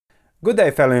Good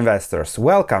day, fellow investors.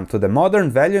 Welcome to the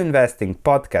Modern Value Investing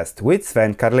podcast with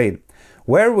Sven Karlin,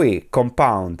 where we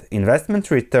compound investment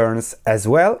returns as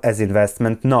well as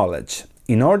investment knowledge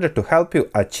in order to help you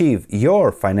achieve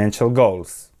your financial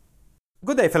goals.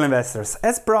 Good day, fellow investors.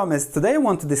 As promised, today I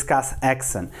want to discuss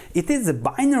Exxon. It is a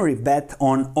binary bet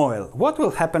on oil. What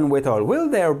will happen with oil? Will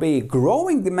there be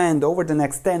growing demand over the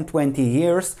next 10-20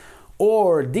 years?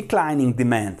 Or declining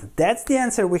demand? That's the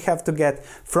answer we have to get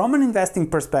from an investing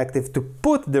perspective to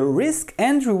put the risk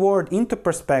and reward into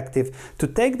perspective, to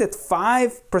take that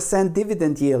 5%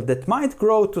 dividend yield that might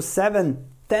grow to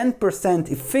 7-10%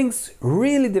 if things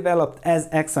really developed as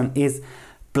Exxon is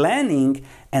planning,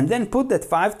 and then put that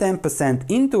 5-10%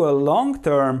 into a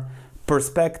long-term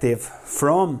perspective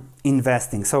from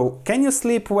investing. So can you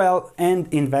sleep well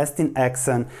and invest in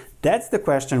Exxon? That's the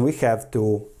question we have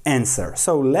to answer.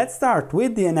 So let's start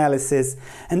with the analysis,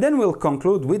 and then we'll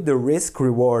conclude with the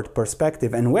risk-reward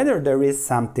perspective and whether there is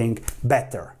something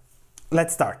better.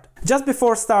 Let's start. Just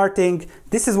before starting,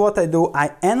 this is what I do.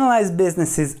 I analyze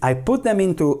businesses, I put them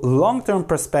into long-term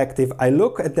perspective, I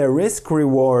look at their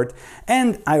risk-reward,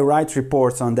 and I write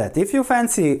reports on that. If you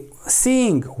fancy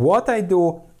seeing what I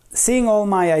do, seeing all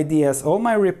my ideas, all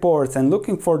my reports, and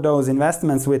looking for those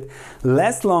investments with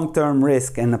less long-term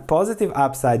risk and a positive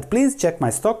upside, please check my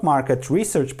stock market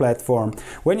research platform.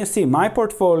 When you see my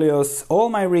portfolios, all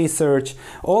my research,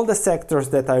 all the sectors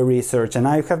that I research, and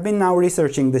I have been now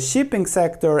researching the shipping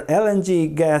sector,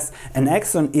 LNG, gas, and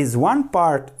Exxon is one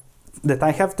part that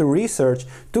I have to research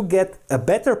to get a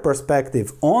better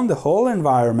perspective on the whole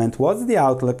environment. What's the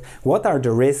outlook? What are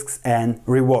the risks and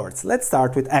rewards? Let's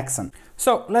start with Exxon.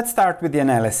 So let's start with the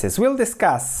analysis. We'll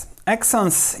discuss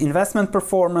Exxon's investment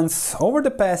performance over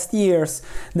the past years,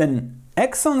 then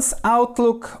Exxon's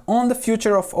outlook on the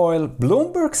future of oil,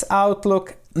 Bloomberg's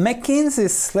outlook,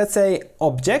 McKinsey's, let's say,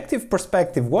 objective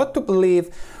perspective, what to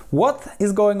believe, what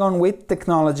is going on with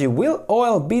technology, will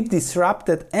oil be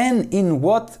disrupted and in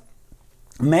what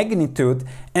magnitude,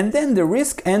 and then the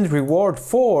risk and reward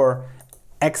for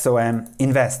XOM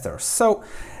investors. So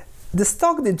the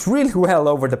stock did really well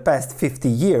over the past 50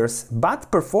 years, but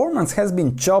performance has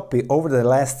been choppy over the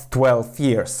last 12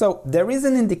 years. So there is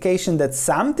an indication that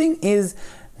something is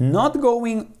not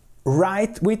going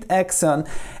right with Exxon,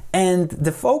 and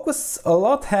the focus a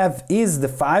lot have is the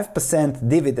 5%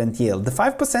 dividend yield. The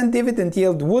 5% dividend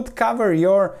yield would cover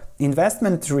your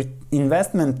investment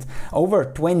over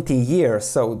 20 years.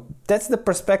 So that's the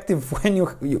perspective when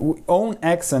you own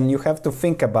Exxon, you have to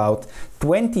think about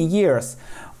 20 years.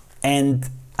 And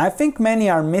I think many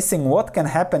are missing what can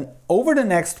happen over the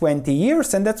next 20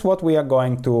 years, and that's what we are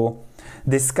going to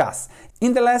discuss.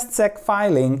 In the last SEC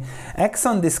filing,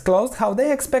 Exxon disclosed how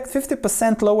they expect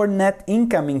 50% lower net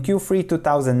income in Q3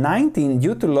 2019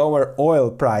 due to lower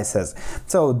oil prices.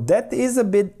 So that is a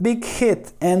big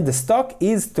hit, and the stock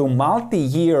is to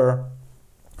multi-year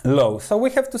low. So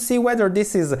we have to see whether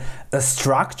this is a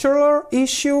structural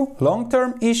issue,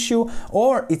 long-term issue,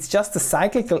 or it's just a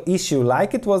cyclical issue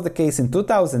like it was the case in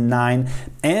 2009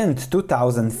 and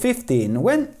 2015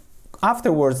 when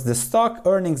afterwards the stock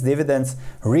earnings dividends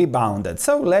rebounded.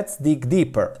 So let's dig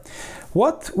deeper.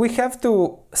 What we have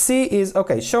to see is,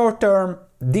 okay, short-term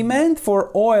demand for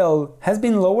oil has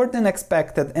been lower than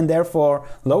expected and therefore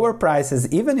lower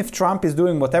prices, even if Trump is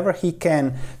doing whatever he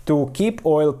can to keep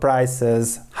oil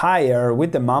prices higher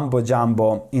with the mumbo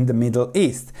jumbo in the Middle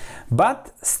East.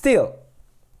 But still,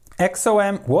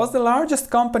 XOM was the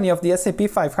largest company of the S&P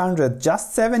 500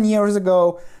 just 7 years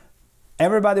ago.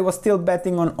 Everybody was still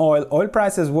betting on oil. Oil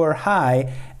prices were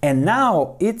high, and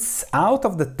now it's out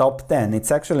of the top 10. It's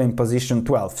actually in position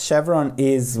 12. Chevron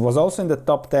was also in the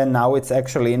top 10. Now it's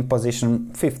actually in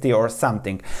position 50 or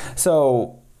something.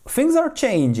 So things are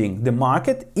changing. The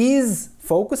market is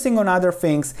focusing on other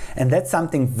things, and that's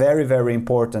something very, very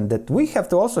important that we have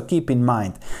to also keep in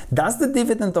mind. Does the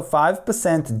dividend of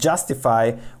 5%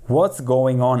 justify what's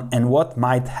going on and what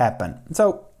might happen?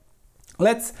 So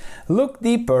let's look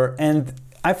deeper, and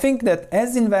I think that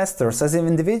as investors, as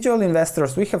individual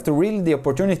investors, we have to really the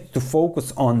opportunity to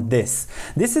focus on this.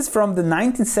 This is from the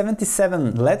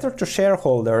 1977 letter to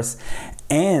shareholders,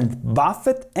 and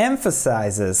Buffett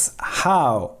emphasizes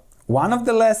how one of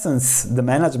the lessons the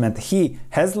management he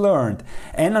has learned,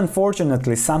 and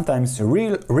unfortunately sometimes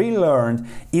relearned,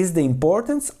 is the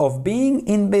importance of being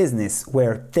in business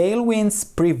where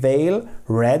tailwinds prevail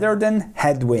rather than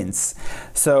headwinds.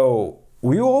 So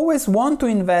we always want to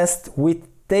invest with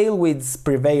tailwinds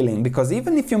prevailing, because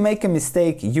even if you make a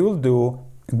mistake, you'll do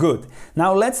Good.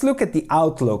 Now let's look at the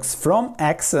outlooks from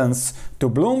Exxon's to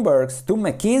Bloomberg's to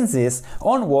McKinsey's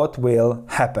on what will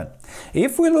happen.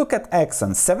 If we look at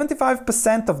Exxon,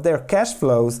 75% of their cash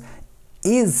flows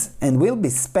is and will be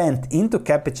spent into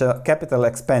capital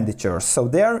expenditures. So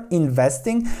they are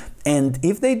investing, and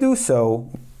if they do so,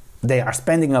 they are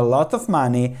spending a lot of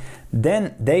money,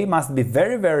 then they must be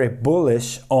very, very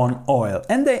bullish on oil.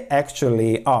 And they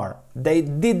actually are. They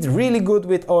did really good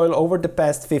with oil over the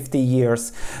past 50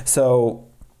 years. So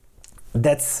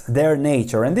that's their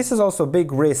nature. And this is also a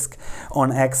big risk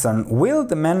on Exxon. Will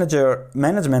the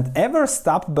management ever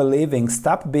stop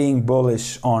being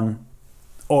bullish on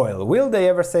oil? Will they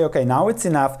ever say, okay, now it's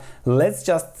enough, let's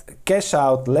just cash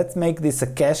out, let's make this a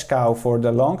cash cow for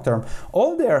the long term?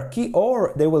 Or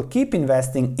they will keep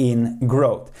investing in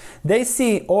growth. They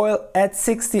see oil at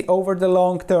 60 over the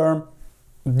long term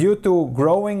due to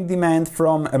growing demand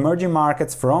from emerging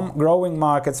markets, from growing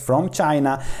markets, from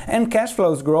China, and cash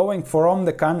flows growing from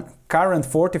the current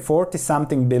 40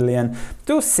 something billion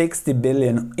to 60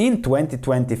 billion in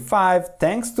 2025,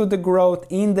 thanks to the growth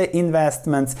in the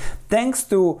investments, thanks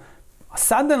to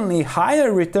suddenly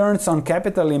higher returns on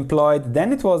capital employed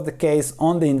than it was the case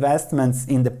on the investments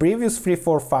in the previous 3,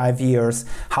 4, 5 years.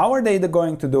 How are they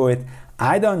going to do it?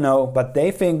 I don't know, but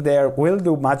they think they will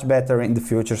do much better in the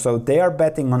future. So they are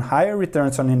betting on higher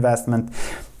returns on investment.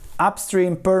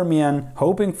 Upstream, Permian,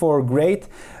 hoping for great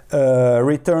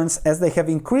returns as they have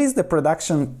increased the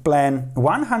production plan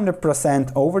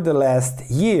 100% over the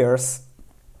last years.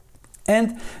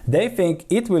 And they think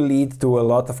it will lead to a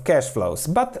lot of cash flows.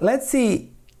 But let's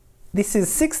see, this is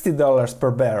 $60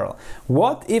 per barrel.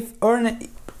 What if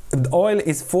oil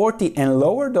is 40 and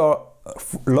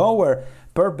lower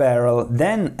per barrel?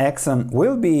 Then Exxon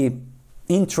will be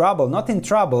in trouble, not in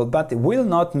trouble, but will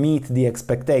not meet the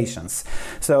expectations.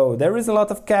 So there is a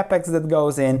lot of capex that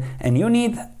goes in, and you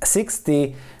need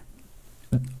 60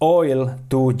 oil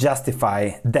to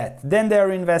justify that. Then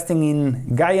they're investing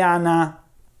in Guyana,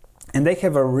 and they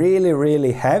have a really,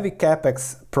 really heavy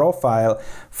capex profile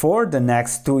for the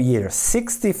next 2 years,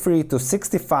 63 to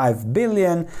 65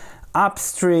 billion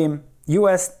upstream,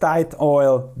 US tight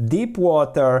oil, deep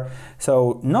water,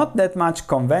 so not that much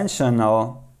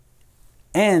conventional.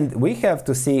 And we have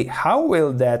to see how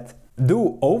will that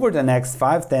do over the next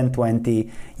 5, 10, 20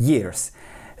 years.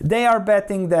 They are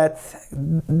betting that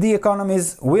the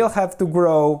economies will have to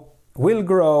grow,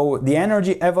 the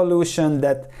energy evolution,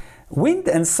 that wind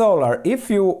and solar, if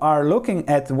you are looking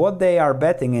at what they are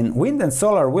betting in, wind and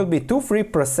solar will be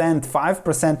 2-3%,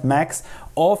 5% max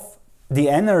of the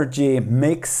energy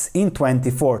mix in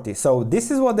 2040. So this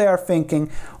is what they are thinking.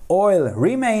 Oil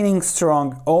remaining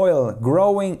strong, oil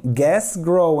growing, gas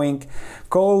growing,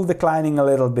 coal declining a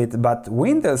little bit, but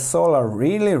wind and solar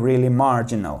really, really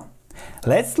marginal.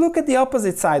 Let's look at the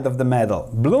opposite side of the medal,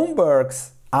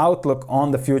 Bloomberg's outlook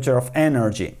on the future of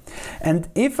energy. And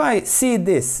if I see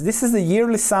this is the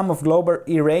yearly sum of global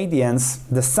irradiance,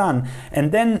 the sun,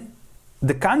 and then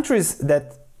the countries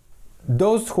that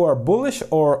those who are bullish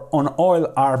or on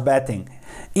oil are betting.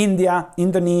 India,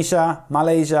 Indonesia,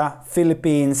 Malaysia,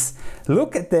 Philippines.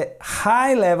 Look at the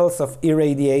high levels of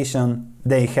irradiation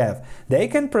they have. They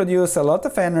can produce a lot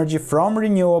of energy from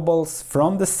renewables,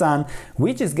 from the sun,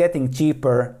 which is getting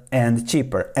cheaper and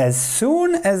cheaper. As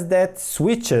soon as that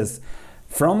switches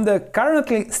from the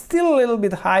currently still a little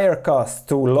bit higher cost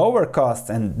to lower cost,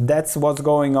 and that's what's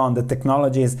going on, the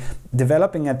technology is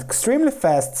developing at extremely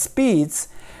fast speeds,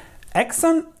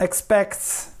 Exxon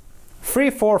expects 3,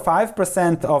 4,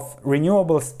 5% of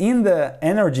renewables in the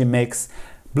energy mix.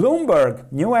 Bloomberg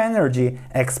New Energy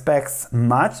expects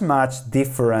much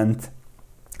different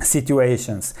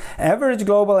situations. Average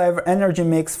global energy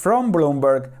mix from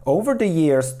Bloomberg over the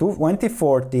years to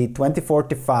 2040,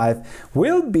 2045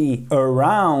 will be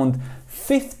around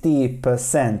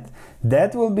 50%.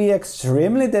 That will be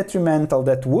extremely detrimental.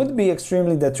 That would be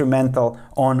extremely detrimental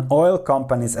on oil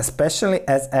companies, especially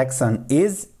as Exxon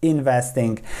is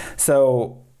investing.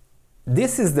 So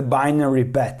this is the binary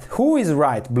bet. Who is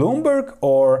right, Bloomberg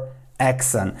or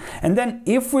Exxon? And then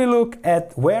if we look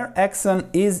at where Exxon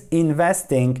is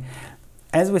investing,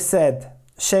 as we said,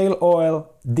 shale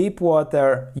oil, deep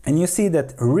water, and you see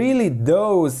that really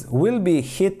those will be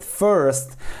hit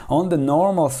first on the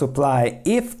normal supply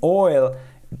if oil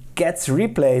gets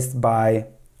replaced by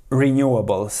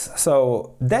renewables.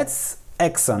 So that's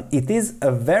Exxon. It is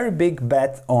a very big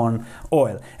bet on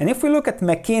oil. And if we look at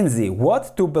McKinsey,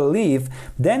 what to believe,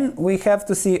 then we have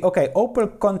to see, okay,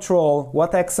 OPEC control,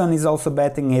 what Exxon is also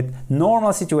betting it,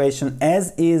 normal situation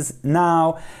as is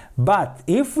now. But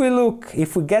if we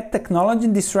get technology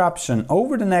disruption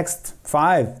over the next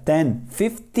 5, 10,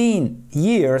 15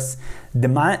 years,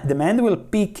 demand will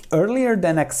peak earlier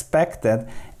than expected,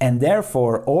 and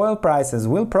therefore oil prices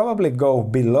will probably go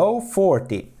below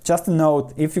 40. Just a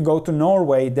note, if you go to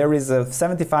Norway, there is a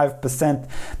 75%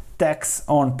 tax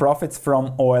on profits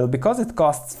from oil because it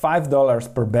costs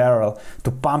 $5 per barrel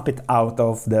to pump it out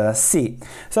of the sea.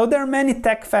 So there are many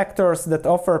tech factors that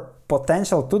offer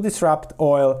potential to disrupt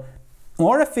oil: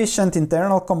 more efficient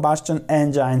internal combustion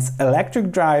engines, electric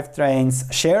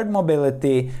drivetrains, shared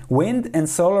mobility, wind and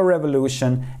solar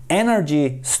revolution,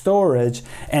 energy storage,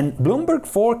 and Bloomberg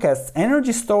forecasts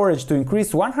energy storage to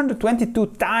increase 122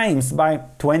 times by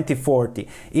 2040.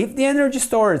 If the energy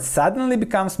storage suddenly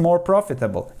becomes more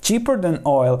profitable, cheaper than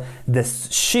oil, the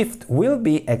shift will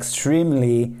be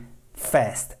extremely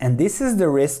fast. And this is the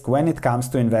risk when it comes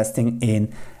to investing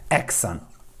in Exxon.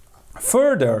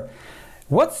 Further,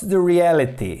 what's the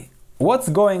reality? What's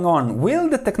going on? Will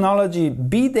the technology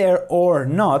be there or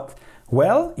not?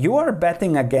 Well, you are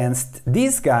betting against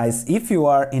these guys if you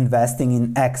are investing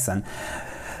in Exxon.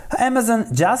 Amazon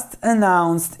just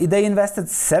announced they invested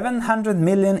 $700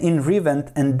 million in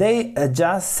Revent, and they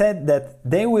just said that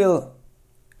they will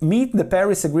meet the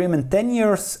Paris Agreement 10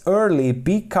 years early,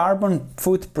 be carbon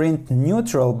footprint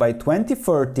neutral by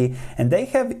 2030, and they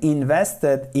have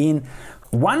invested in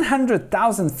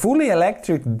 100,000 fully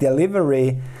electric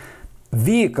delivery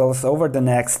vehicles over the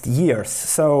next years.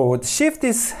 So the shift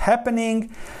is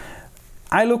happening.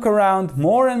 I look around,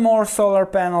 more and more solar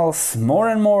panels, more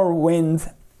and more wind,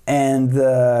 and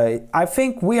I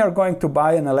think we are going to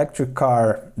buy an electric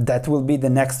car that will be the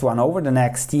next one over the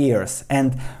next years.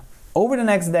 And over the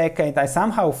next decade, I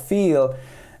somehow feel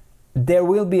there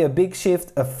will be a big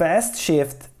shift, a fast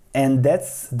shift, and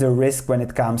that's the risk when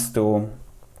it comes to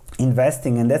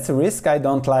investing, and that's a risk I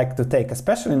don't like to take,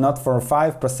 especially not for a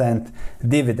 5%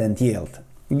 dividend yield.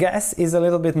 Gas is a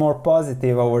little bit more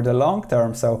positive over the long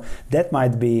term, so that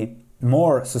might be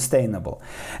more sustainable.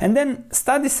 And then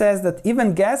study says that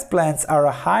even gas plants are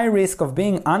a high risk of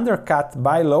being undercut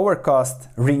by lower cost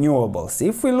renewables.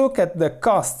 If we look at the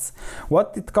costs,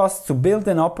 what it costs to build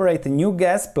and operate a new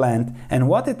gas plant and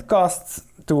what it costs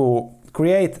to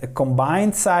create a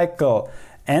combined cycle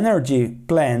energy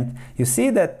plant, you see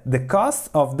that the cost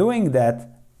of doing that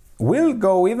will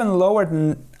go even lower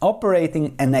than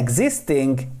operating an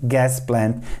existing gas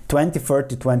plant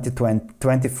 2030,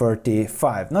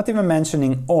 2035, not even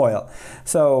mentioning oil.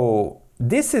 So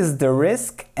this is the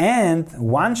risk, and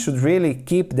one should really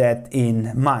keep that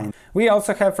in mind. We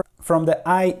also have from the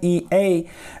IEA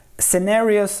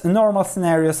scenarios, normal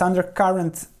scenarios under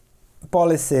current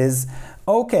policies.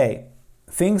 Okay,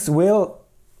 things will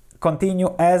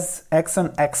continue as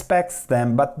Exxon expects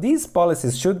them, but these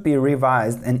policies should be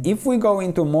revised, and if we go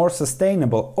into more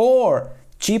sustainable or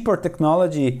cheaper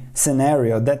technology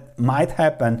scenario that might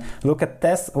happen, look at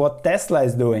what Tesla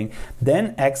is doing,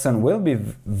 then Exxon will be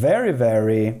very,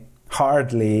 very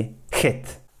hardly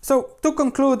hit. So to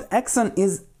conclude, Exxon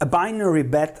is a binary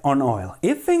bet on oil.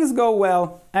 If things go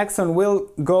well, Exxon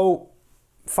will go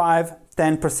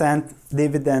 5-10%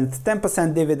 dividend,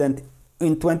 10% dividend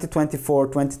in 2024,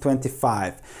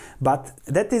 2025. But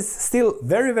that is still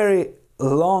very, very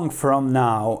long from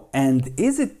now. And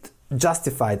is it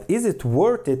justified? Is it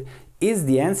worth it? Is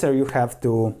the answer you have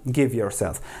to give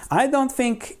yourself. I don't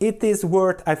think it is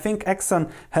worth. I think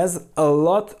Exxon has a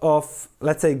lot of,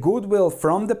 let's say, goodwill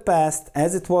from the past,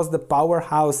 as it was the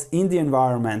powerhouse in the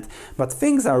environment. But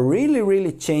things are really,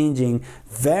 really changing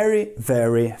very,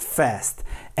 very fast.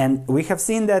 And we have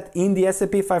seen that in the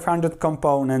S&P 500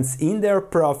 components, in their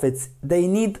profits, they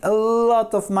need a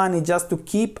lot of money just to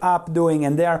keep up doing,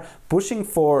 and they are pushing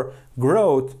for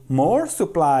growth, more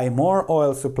supply, more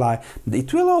oil supply.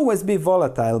 It will always be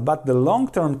volatile, but the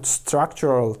long-term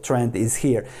structural trend is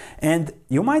here. And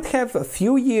you might have a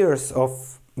few years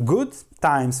of good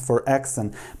times for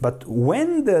Exxon, but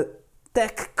when the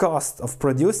tech cost of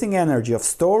producing energy, of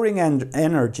storing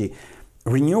energy,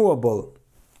 renewable,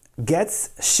 gets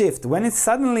shift, when it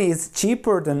suddenly is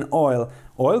cheaper than oil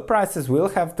prices will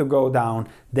have to go down,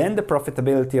 then the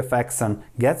profitability of Exxon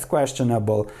gets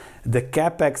questionable. The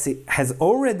capex has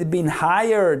already been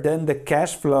higher than the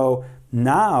cash flow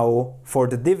now for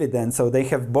the dividend, so they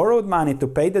have borrowed money to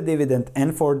pay the dividend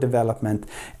and for development,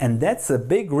 and that's a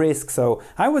big risk. So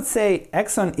I would say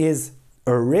Exxon is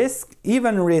a risk,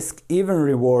 even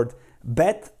reward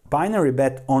bet, binary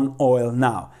bet on oil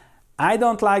now. I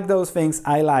don't like those things.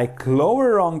 I like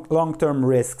lower long-term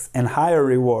risks and higher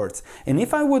rewards. And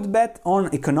if I would bet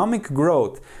on economic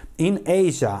growth in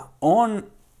Asia, on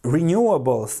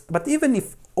renewables, but even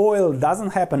if oil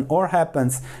doesn't happen or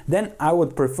happens, then I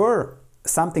would prefer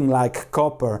something like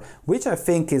copper, which I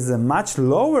think is a much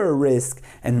lower risk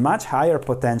and much higher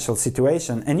potential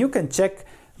situation. And you can check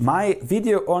my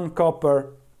video on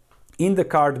copper in the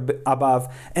card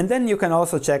above, and then you can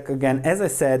also check again, as I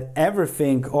said,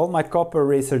 everything, all my copper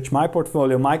research, my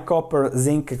portfolio, my copper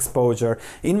zinc exposure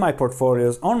in my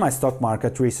portfolios on my stock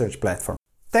market research platform.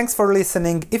 Thanks for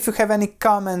listening. If you have any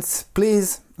comments,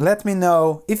 please let me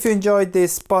know. If you enjoyed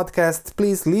this podcast,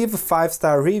 please leave a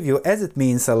 5-star review, as it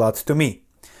means a lot to me.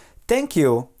 Thank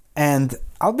you, and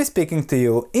I'll be speaking to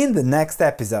you in the next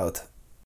episode.